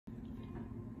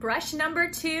Brush number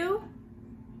 2,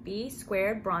 B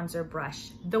squared bronzer brush,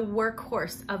 the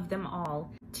workhorse of them all.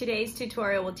 Today's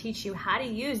tutorial will teach you how to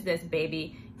use this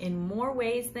baby in more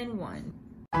ways than one.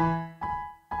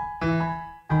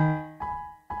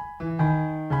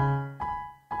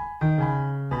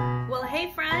 Well,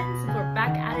 hey friends, we're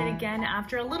back at it again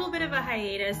after a little bit of a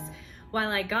hiatus. While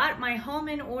I got my home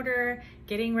in order,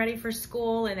 getting ready for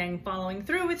school and then following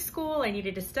through with school, I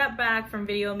needed to step back from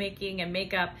video making and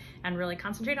makeup and really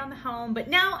concentrate on the home. But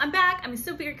now I'm back. I'm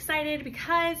super excited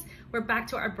because we're back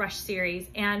to our brush series,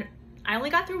 and I only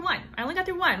got through one,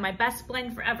 my best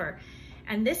blend forever.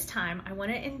 And this time I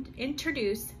want to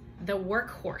introduce the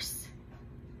Workhorse.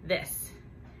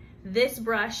 This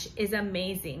brush is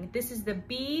amazing. This is the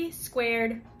B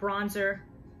squared bronzer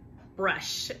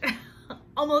brush.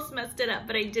 Almost messed it up,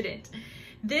 but I didn't.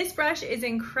 This brush is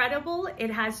incredible. It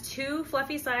has two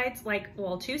fluffy sides,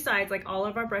 two sides like all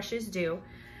of our brushes do.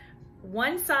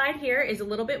 One side here is a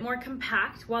little bit more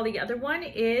compact, while the other one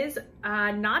is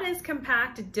not as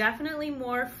compact, definitely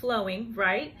more flowing,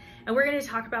 right? And we're gonna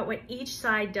talk about what each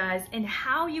side does and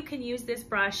how you can use this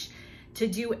brush to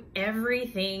do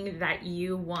everything that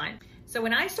you want. So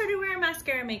when I started wearing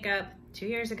mascara makeup 2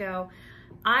 years ago,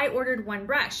 I ordered one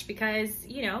brush because,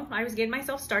 you know, I was getting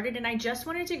myself started and I just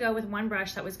wanted to go with one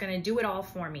brush that was gonna do it all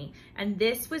for me. And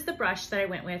this was the brush that I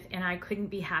went with, and I couldn't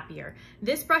be happier.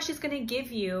 This brush is gonna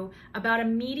give you about a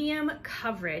medium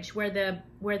coverage, where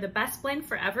the Best Blend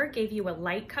Forever gave you a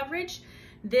light coverage.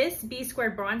 This B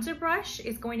squared bronzer brush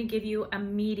is going to give you a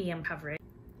medium coverage.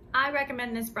 I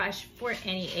recommend this brush for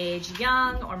any age,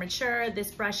 young or mature.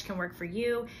 This brush can work for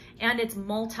you, and it's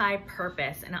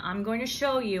multi-purpose, and I'm going to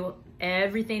show you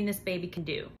everything this baby can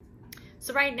do.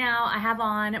 So right now I have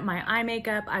on my eye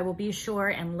makeup. I will be sure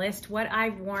and list what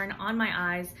I've worn on my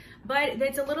eyes, but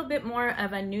it's a little bit more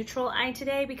of a neutral eye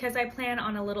today because I plan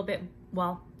on a little bit,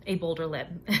 well, a bolder lip.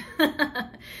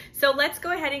 So let's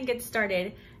go ahead and get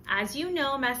started. As you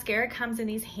know, mascara comes in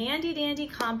these handy dandy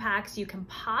compacts. You can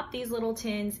pop these little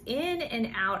tins in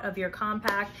and out of your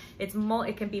compact. It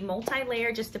can be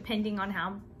multi-layer just depending on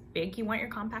how big you want your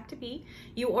compact to be.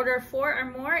 You order 4 or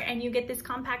more and you get this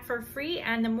compact for free,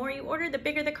 and the more you order, the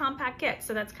bigger the compact gets,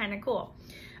 so that's kind of cool.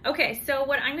 Okay, so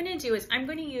what I'm gonna do is I'm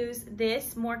gonna use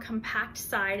this more compact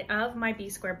side of my B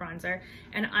square bronzer,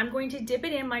 and I'm going to dip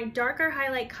it in my darker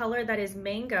highlight color that is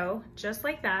Mango, just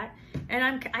like that,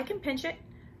 and I can pinch it,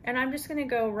 and I'm just gonna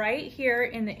go right here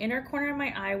in the inner corner of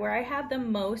my eye where I have the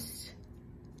most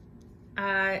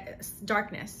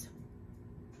darkness,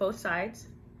 both sides.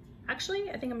 Actually,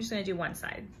 I think I'm just gonna do one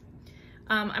side.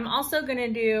 I'm also gonna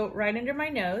do right under my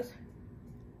nose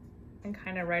and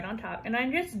kind of right on top, and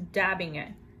I'm just dabbing it.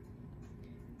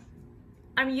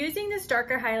 I'm using this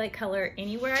darker highlight color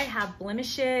anywhere I have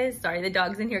blemishes. Sorry, the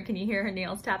dog's in here. Can you hear her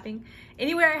nails tapping?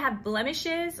 Anywhere I have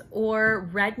blemishes or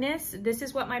redness, this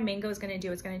is what my Mango is gonna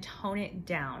do. It's gonna tone it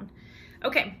down.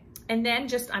 Okay, and then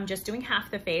I'm just doing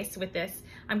half the face with this.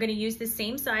 I'm gonna use the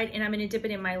same side and I'm gonna dip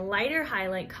it in my lighter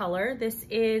highlight color. This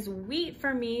is wheat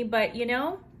for me, but you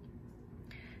know,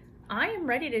 I am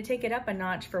ready to take it up a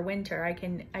notch for winter. I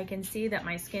can see that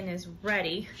my skin is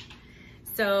ready.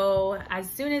 So as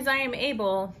soon as I am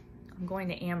able, I'm going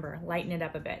to amber, lighten it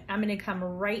up a bit. I'm gonna come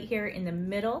right here in the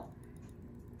middle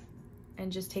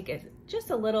and just take it just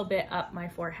a little bit up my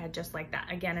forehead, just like that.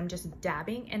 Again, I'm just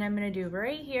dabbing, and I'm gonna do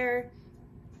right here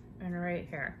and right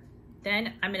here.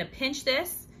 Then I'm gonna pinch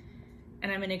this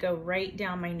and I'm gonna go right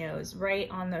down my nose, right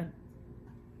on the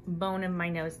bone of my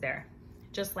nose there,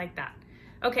 just like that.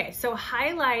 Okay, so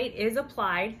highlight is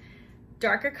applied,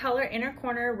 darker color, inner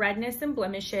corner, redness and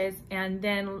blemishes, and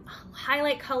then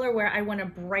highlight color where I wanna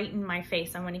brighten my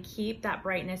face. I wanna keep that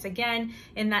brightness, again,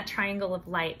 in that triangle of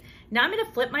light. Now I'm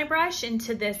gonna flip my brush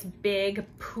into this big,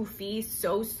 poofy,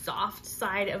 so soft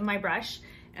side of my brush,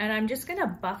 and I'm just gonna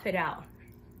buff it out.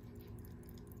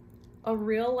 A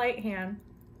real light hand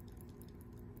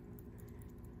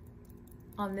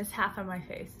on this half of my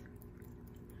face.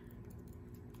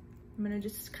 I'm gonna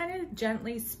just kind of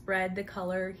gently spread the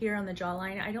color here on the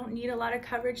jawline. I don't need a lot of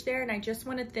coverage there, and I just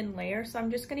want a thin layer, so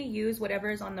I'm just gonna use whatever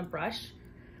is on the brush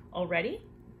already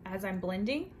as I'm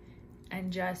blending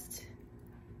and just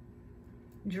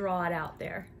draw it out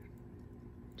there,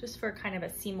 just for kind of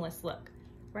a seamless look,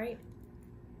 right?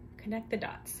 Connect the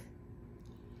dots.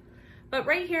 But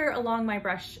right here along my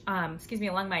brush, along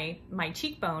my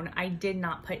cheekbone, I did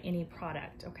not put any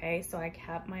product, okay? So I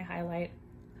kept my highlight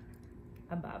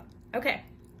above. Okay,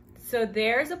 so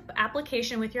there's an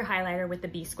application with your highlighter with the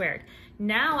B squared.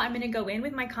 Now I'm gonna go in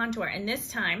with my contour, and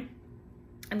this time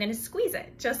I'm gonna squeeze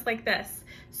it just like this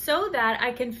so that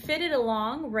I can fit it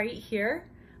along right here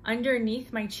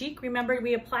underneath my cheek. Remember,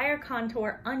 we apply our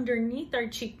contour underneath our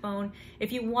cheekbone.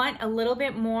 If you want a little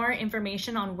bit more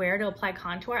information on where to apply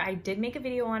contour, I did make a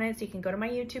video on it, so you can go to my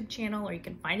YouTube channel or you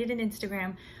can find it in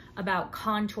Instagram about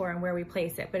contour and where we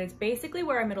place it. But it's basically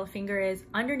where our middle finger is,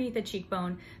 underneath the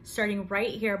cheekbone, starting right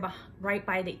here, right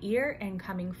by the ear, and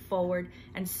coming forward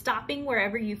and stopping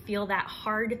wherever you feel that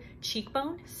hard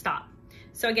cheekbone, stop.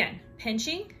 So again,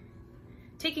 pinching,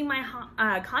 taking my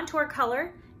contour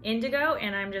color, Indigo,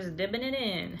 and I'm just dipping it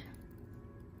in.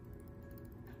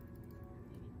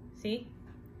 See?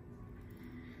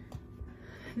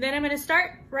 Then I'm gonna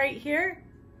start right here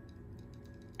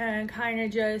and kind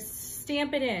of just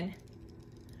stamp it in.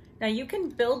 Now you can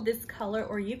build this color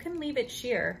or you can leave it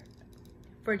sheer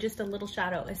for just a little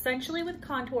shadow. Essentially with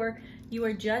contour, you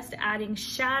are just adding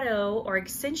shadow or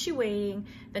accentuating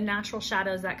the natural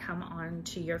shadows that come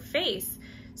onto your face.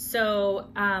 So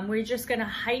we're just gonna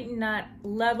heighten that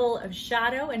level of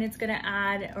shadow, and it's gonna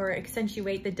add or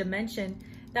accentuate the dimension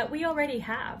that we already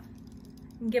have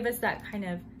and give us that kind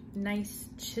of nice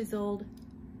chiseled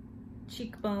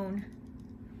cheekbone.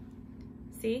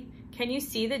 See? Can you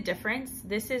see the difference?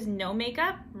 This is no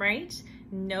makeup, right?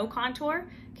 No contour.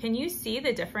 Can you see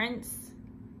the difference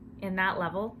in that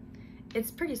level?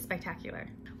 It's pretty spectacular.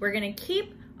 We're gonna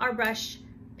keep our brush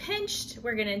pinched.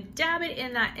 We're gonna dab it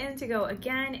in that Indigo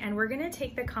again, and we're gonna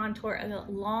take the contour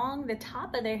along the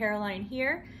top of the hairline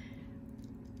here,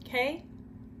 okay?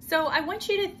 So I want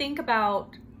you to think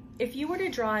about if you were to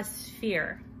draw a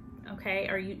sphere, okay?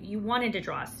 Or you wanted to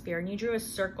draw a sphere and you drew a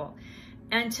circle.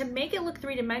 And to make it look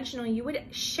three-dimensional, you would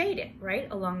shade it, right?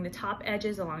 Along the top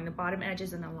edges, along the bottom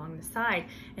edges, and along the side,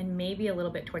 and maybe a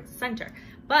little bit towards the center.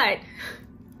 But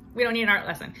we don't need an art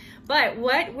lesson. But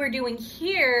what we're doing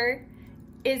here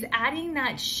is adding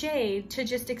that shade to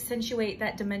just accentuate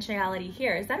that dimensionality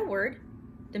here. Is that a word?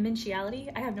 Dimensionality?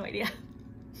 I have no idea.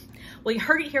 Well, you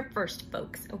heard it here first,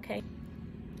 folks, okay?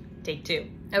 Take two.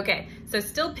 Okay, so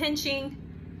still pinching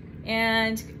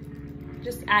and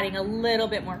just adding a little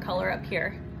bit more color up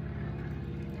here.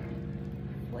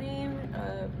 Plane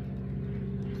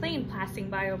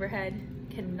passing by overhead.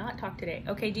 Cannot talk today.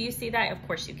 Okay, do you see that? Of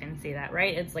course you can see that,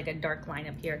 right? It's like a dark line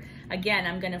up here. Again,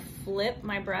 I'm gonna flip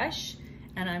my brush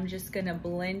and I'm just gonna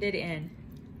blend it in.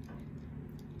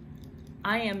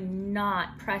 I am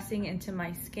not pressing into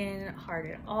my skin hard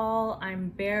at all. I'm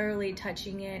barely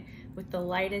touching it with the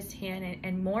lightest hand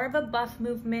and more of a buff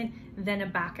movement than a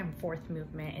back and forth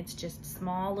movement. It's just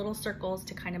small little circles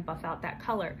to kind of buff out that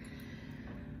color.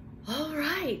 All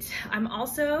right, I'm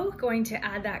also going to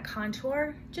add that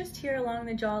contour just here along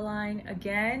the jawline.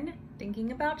 Again,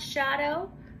 thinking about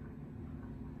shadow.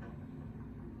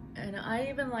 And I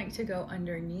even like to go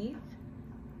underneath,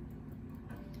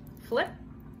 flip,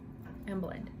 and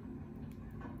blend.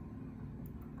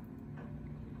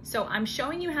 So I'm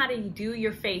showing you how to do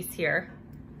your face here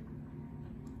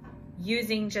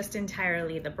using just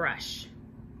entirely the brush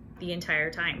the entire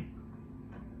time.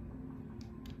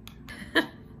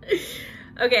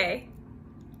 Okay,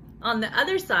 on the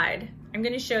other side, I'm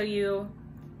gonna show you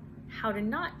how to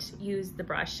not use the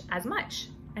brush as much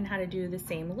and how to do the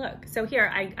same look. So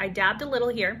here, I dabbed a little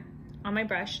here on my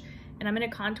brush, and I'm gonna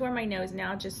contour my nose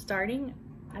now, just starting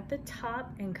at the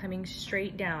top and coming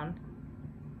straight down.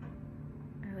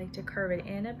 I like to curve it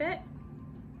in a bit,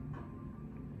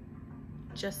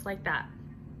 just like that.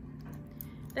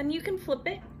 Then you can flip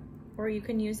it, or you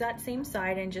can use that same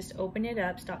side and just open it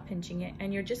up, stop pinching it,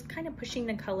 and you're just kind of pushing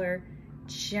the color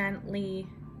gently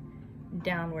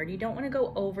downward. You don't want to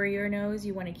go over your nose.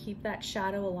 You want to keep that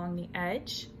shadow along the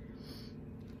edge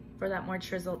for that more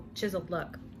chiseled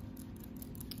look.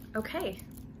 Okay,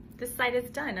 this side is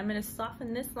done. I'm going to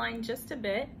soften this line just a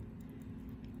bit.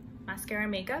 Mascara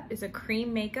makeup is a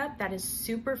cream makeup that is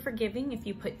super forgiving. If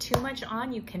you put too much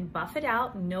on, you can buff it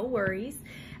out, no worries.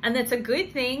 And that's a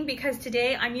good thing because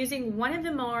today I'm using one of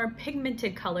the more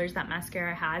pigmented colors that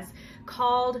mascara has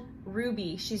called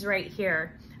Ruby. She's right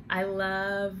here. I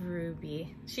love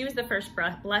Ruby. She was the first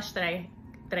blush that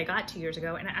I got 2 years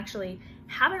ago, and I actually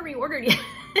haven't reordered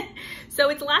yet. So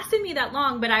it's lasted me that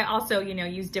long, but I also, you know,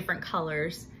 use different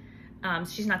colors.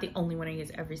 She's not the only one I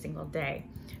use every single day.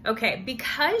 Okay,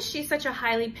 because she's such a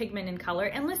highly pigmented color,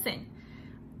 and listen,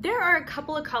 there are a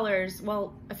couple of colors,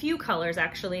 well, a few colors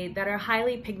actually, that are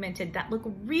highly pigmented that look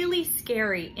really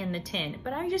scary in the tin,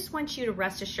 but I just want you to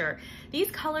rest assured,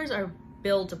 these colors are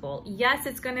buildable. Yes,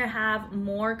 it's gonna have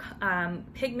more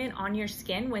pigment on your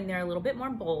skin when they're a little bit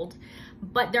more bold,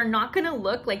 but they're not gonna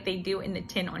look like they do in the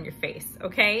tin on your face,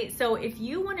 okay? So if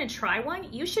you wanna try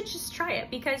one, you should just try it,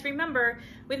 because remember,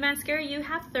 with mascara, you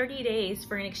have 30 days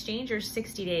for an exchange or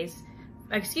 60 days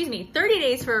excuse me, 30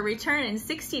 days for a return and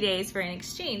 60 days for an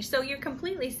exchange. So you're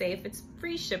completely safe. It's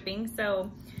free shipping,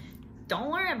 so don't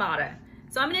worry about it.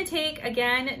 So I'm gonna take,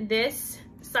 again, this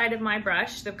side of my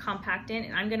brush, the compactant,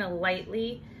 and I'm gonna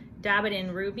lightly dab it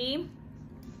in Ruby.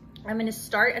 I'm gonna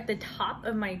start at the top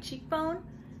of my cheekbone,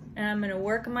 and I'm gonna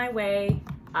work my way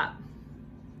up.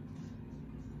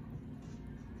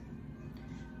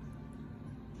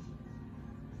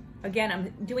 Again,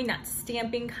 I'm doing that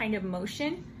stamping kind of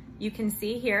motion. You can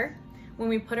see here, when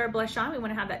we put our blush on, we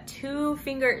wanna have that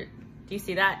 2-finger, do you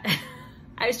see that?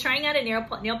 I was trying out a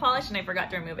nail polish and I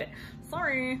forgot to remove it.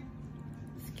 Sorry,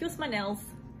 excuse my nails.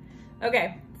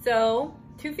 Okay, so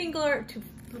 2-finger,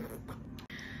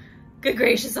 good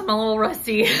gracious, I'm a little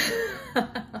rusty.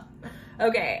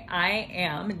 Okay, I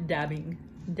am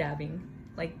dabbing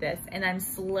like this, and I'm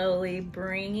slowly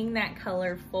bringing that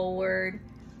color forward,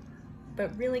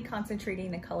 but really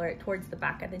concentrating the color towards the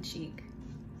back of the cheek.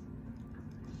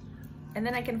 And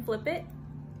then I can flip it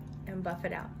and buff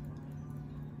it out.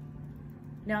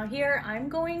 Now here, I'm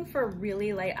going for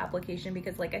really light application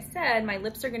because like I said, my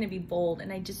lips are gonna be bold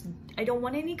and I don't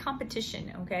want any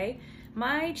competition, okay?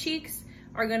 My cheeks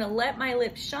are gonna let my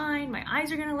lips shine, my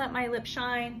eyes are gonna let my lips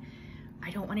shine. I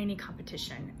don't want any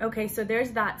competition. Okay, so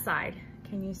there's that side.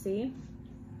 Can you see?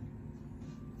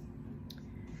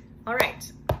 All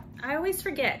right. I always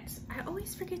forget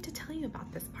to tell you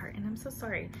about this part, and I'm so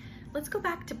sorry. Let's go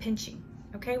back to pinching,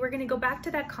 okay? We're gonna go back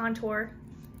to that contour,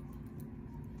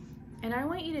 and I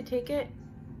want you to take it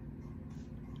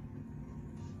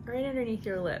right underneath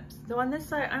your lips. So on this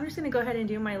side, I'm just gonna go ahead and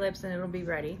do my lips and it'll be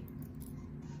ready.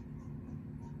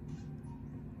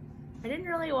 I didn't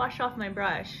really wash off my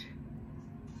brush.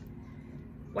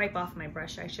 Wipe off my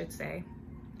brush, I should say.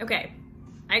 Okay,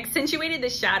 I accentuated the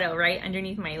shadow right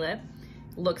underneath my lip.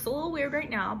 Looks a little weird right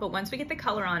now, but once we get the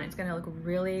color on, it's gonna look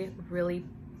really, really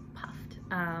puffed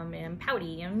and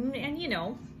pouty and you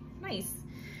know, nice.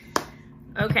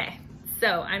 Okay,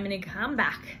 so I'm gonna come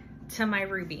back to my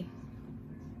Ruby.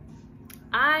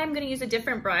 I'm gonna use a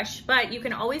different brush, but you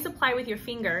can always apply with your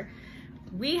finger.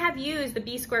 We have used the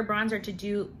B Square bronzer to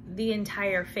do the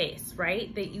entire face,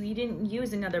 right? That you didn't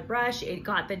use another brush, it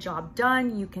got the job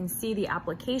done. You can see the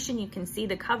application, you can see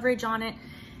the coverage on it.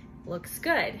 Looks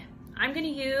good. I'm gonna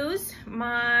use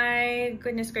my,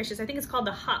 goodness gracious, I think it's called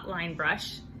the Hotline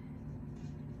brush.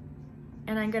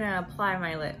 And I'm gonna apply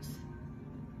my lips.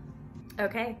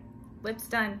 Okay, lips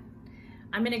done.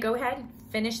 I'm gonna go ahead and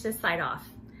finish this side off.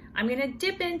 I'm gonna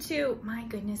dip into, my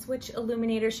goodness, which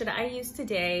illuminator should I use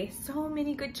today? So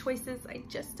many good choices, I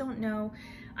just don't know.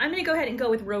 I'm gonna go ahead and go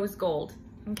with rose gold,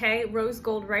 okay? Rose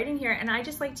gold right in here, and I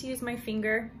just like to use my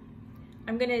finger.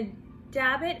 I'm gonna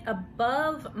dab it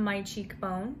above my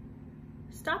cheekbone,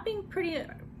 stopping pretty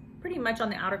much on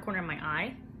the outer corner of my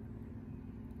eye.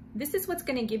 This is what's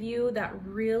gonna give you that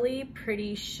really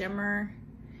pretty shimmer.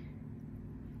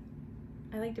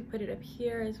 I like to put it up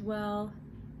here as well.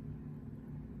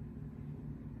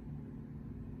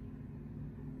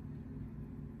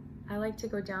 I like to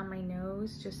go down my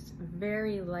nose just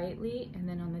very lightly, and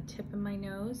then on the tip of my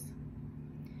nose.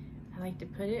 I like to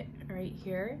put it right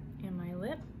here in my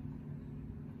lip,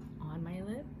 on my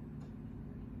lip.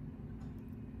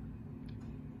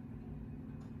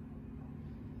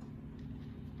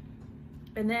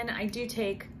 And then I do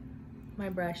take my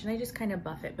brush and I just kind of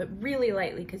buff it, but really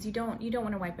lightly because you don't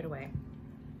want to wipe it away.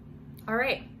 All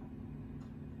right,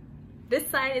 this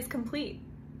side is complete.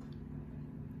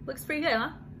 Looks pretty good,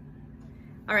 huh?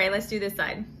 All right, let's do this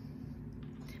side.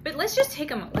 But let's just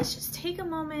take a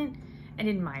moment and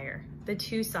admire the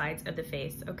two sides of the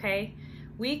face, okay?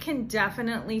 We can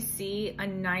definitely see a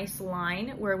nice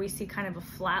line where we see kind of a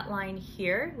flat line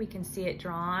here. We can see it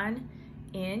drawn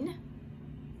in.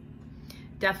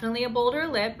 Definitely a bolder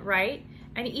lip, right?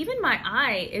 And even my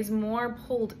eye is more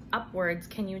pulled upwards,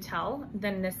 can you tell,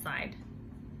 than this side.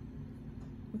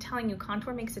 I'm telling you,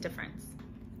 contour makes a difference.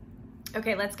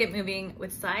 Okay, let's get moving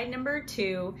with side number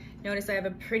 2. Notice I have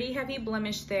a pretty heavy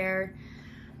blemish there.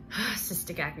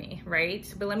 Cystic acne,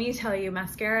 right? But let me tell you,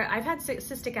 mascara, I've had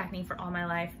cystic acne for all my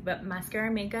life, but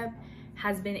mascara makeup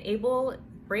has been able,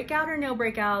 breakout or no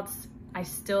breakouts, I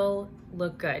still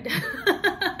look good.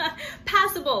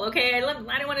 Passable, okay? I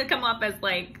don't want to come off as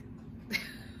like,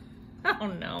 I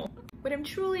don't know. What I'm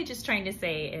truly just trying to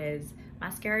say is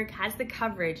mascara has the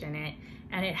coverage in it,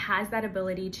 and it has that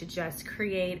ability to just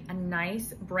create a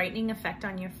nice brightening effect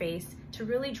on your face to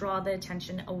really draw the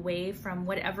attention away from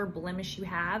whatever blemish you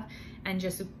have and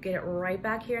just get it right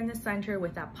back here in the center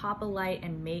with that pop of light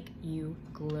and make you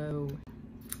glow.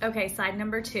 Okay, side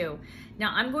number 2.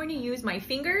 Now I'm going to use my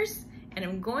fingers and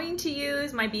I'm going to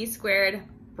use my B Squared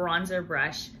bronzer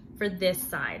brush for this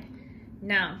side.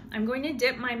 Now, I'm going to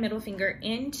dip my middle finger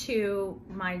into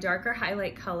my darker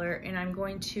highlight color and I'm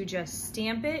going to just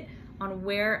stamp it on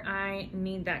where I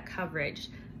need that coverage.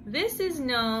 This is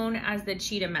known as the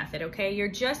cheetah method, okay? You're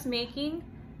just making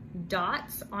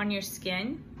dots on your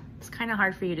skin. It's kind of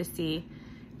hard for you to see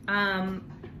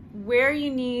where you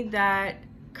need that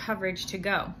coverage to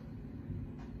go.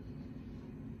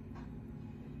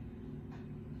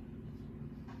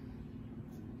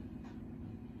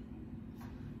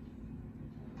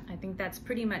 I think that's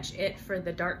pretty much it for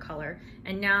the dark color.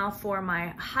 And now for my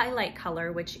highlight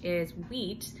color, which is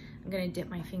wheat, I'm gonna dip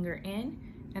my finger in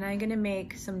and I'm gonna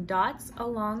make some dots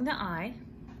along the eye.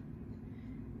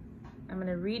 I'm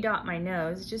gonna redot my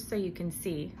nose just so you can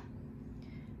see.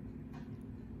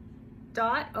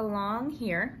 Dot along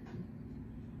here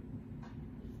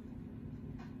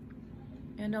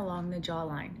and along the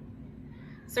jawline.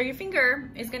 So your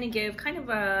finger is gonna give kind of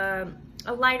a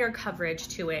lighter coverage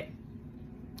to it,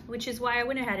 which is why I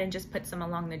went ahead and just put some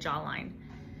along the jawline.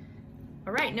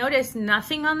 All right, notice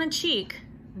nothing on the cheek,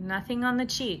 nothing on the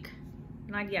cheek,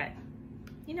 not yet.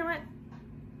 You know what?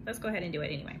 Let's go ahead and do it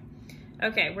anyway.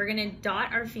 Okay, we're gonna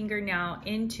dot our finger now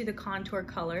into the contour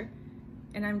color,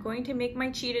 and I'm going to make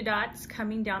my cheetah dots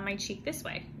coming down my cheek this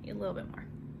way, a little bit more.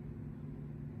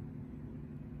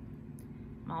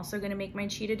 I'm also gonna make my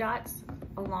cheetah dots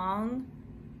along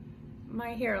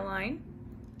my hairline.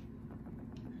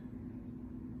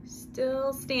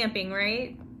 Still stamping,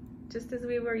 right? Just as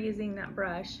we were using that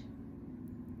brush.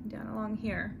 Down along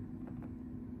here.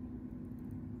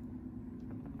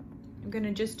 I'm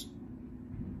gonna just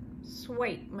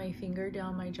swipe my finger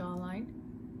down my jawline.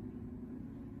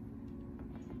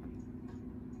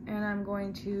 And I'm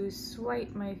going to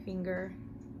swipe my finger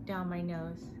down my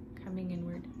nose, coming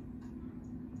inward.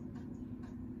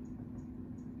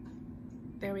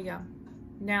 There we go.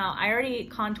 Now, I already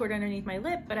contoured underneath my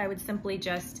lip, but I would simply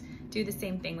just do the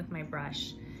same thing with my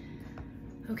brush.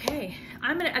 Okay,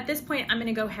 at this point, I'm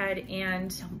gonna go ahead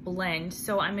and blend.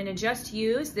 So I'm gonna just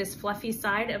use this fluffy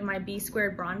side of my B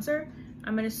squared bronzer.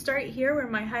 I'm gonna start here where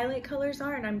my highlight colors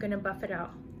are and I'm gonna buff it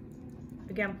out.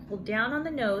 Again, pull down on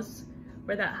the nose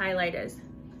where that highlight is.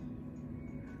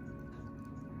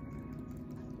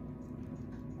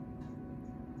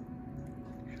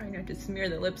 Try not to smear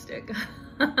the lipstick.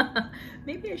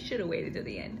 Maybe I should have waited to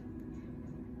the end.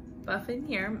 Buff in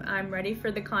here. I'm ready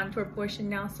for the contour portion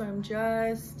now, so I'm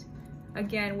just,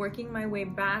 again, working my way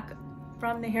back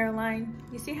from the hairline.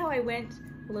 You see how I went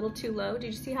a little too low? Did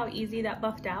you see how easy that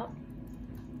buffed out?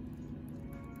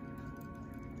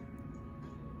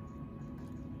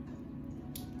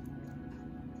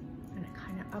 And it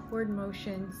kind of upward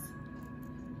motions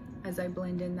as I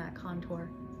blend in that contour.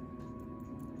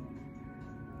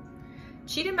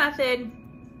 Cheetah method,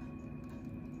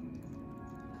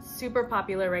 super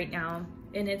popular right now,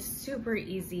 and it's super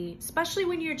easy, especially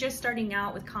when you're just starting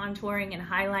out with contouring and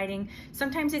highlighting.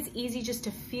 Sometimes it's easy just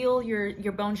to feel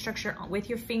your bone structure with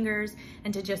your fingers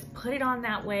and to just put it on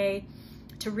that way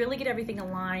to really get everything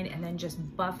aligned and then just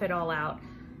buff it all out.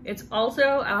 It's also,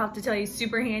 I'll have to tell you,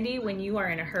 super handy when you are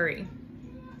in a hurry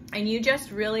and you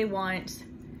just really want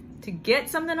to get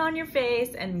something on your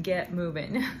face and get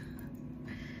moving.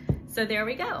 So there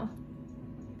we go.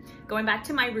 Going back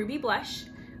to my ruby blush,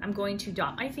 I'm going to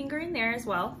dot my finger in there as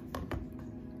well.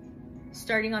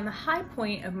 Starting on the high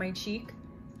point of my cheek,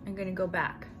 I'm gonna go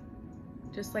back,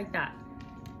 just like that.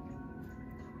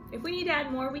 If we need to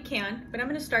add more, we can, but I'm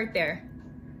gonna start there.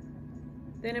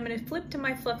 Then I'm gonna flip to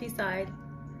my fluffy side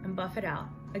and buff it out.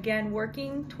 Again,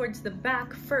 working towards the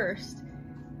back first,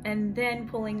 and then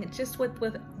pulling just with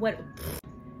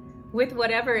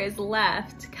whatever is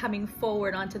left, coming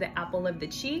forward onto the apple of the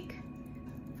cheek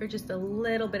for just a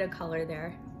little bit of color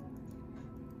there.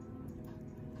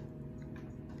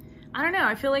 I don't know,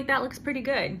 I feel like that looks pretty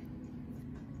good.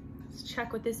 Let's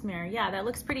check with this mirror. Yeah, that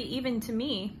looks pretty even to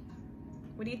me.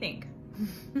 What do you think?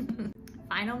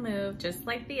 Final move, just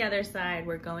like the other side,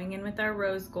 we're going in with our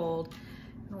rose gold.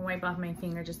 I'm gonna wipe off my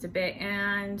finger just a bit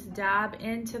and dab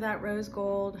into that rose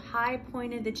gold, high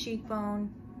point of the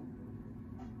cheekbone.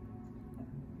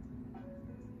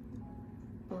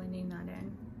 Blending that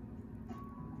in.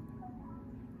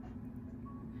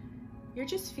 You're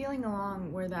just feeling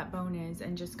along where that bone is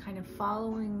and just kind of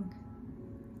following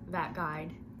that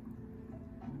guide.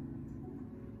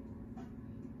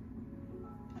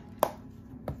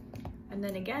 And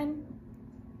then again,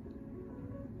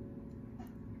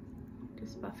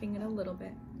 just buffing it a little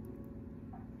bit.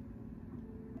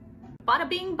 Bada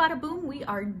bing, bada boom, we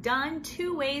are done.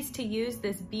 2 ways to use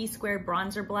this B squared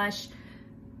bronzer brush.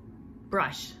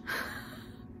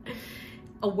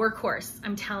 a workhorse.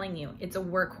 I'm telling you, it's a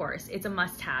workhorse. It's a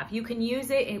must-have. You can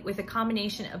use it with a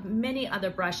combination of many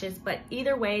other brushes, but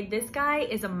either way, this guy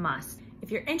is a must. If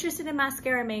you're interested in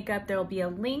mascara makeup, there will be a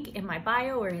link in my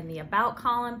bio or in the about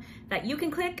column that you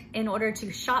can click in order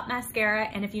to shop mascara.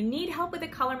 And if you need help with a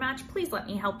color match, please let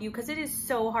me help you, because it is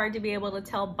so hard to be able to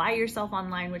tell by yourself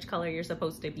online which color you're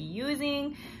supposed to be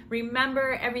using.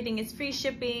 Remember, everything is free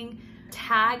shipping.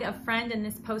 Tag a friend in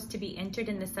this post to be entered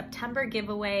in the September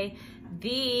giveaway.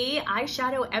 The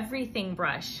eyeshadow everything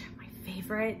brush, my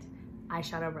favorite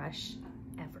eyeshadow brush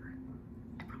ever,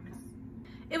 I promise.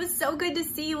 It was so good to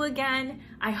see you again.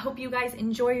 I hope you guys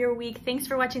enjoy your week. Thanks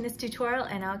for watching this tutorial,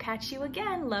 and I'll catch you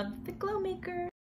again. Love the GlowMaker.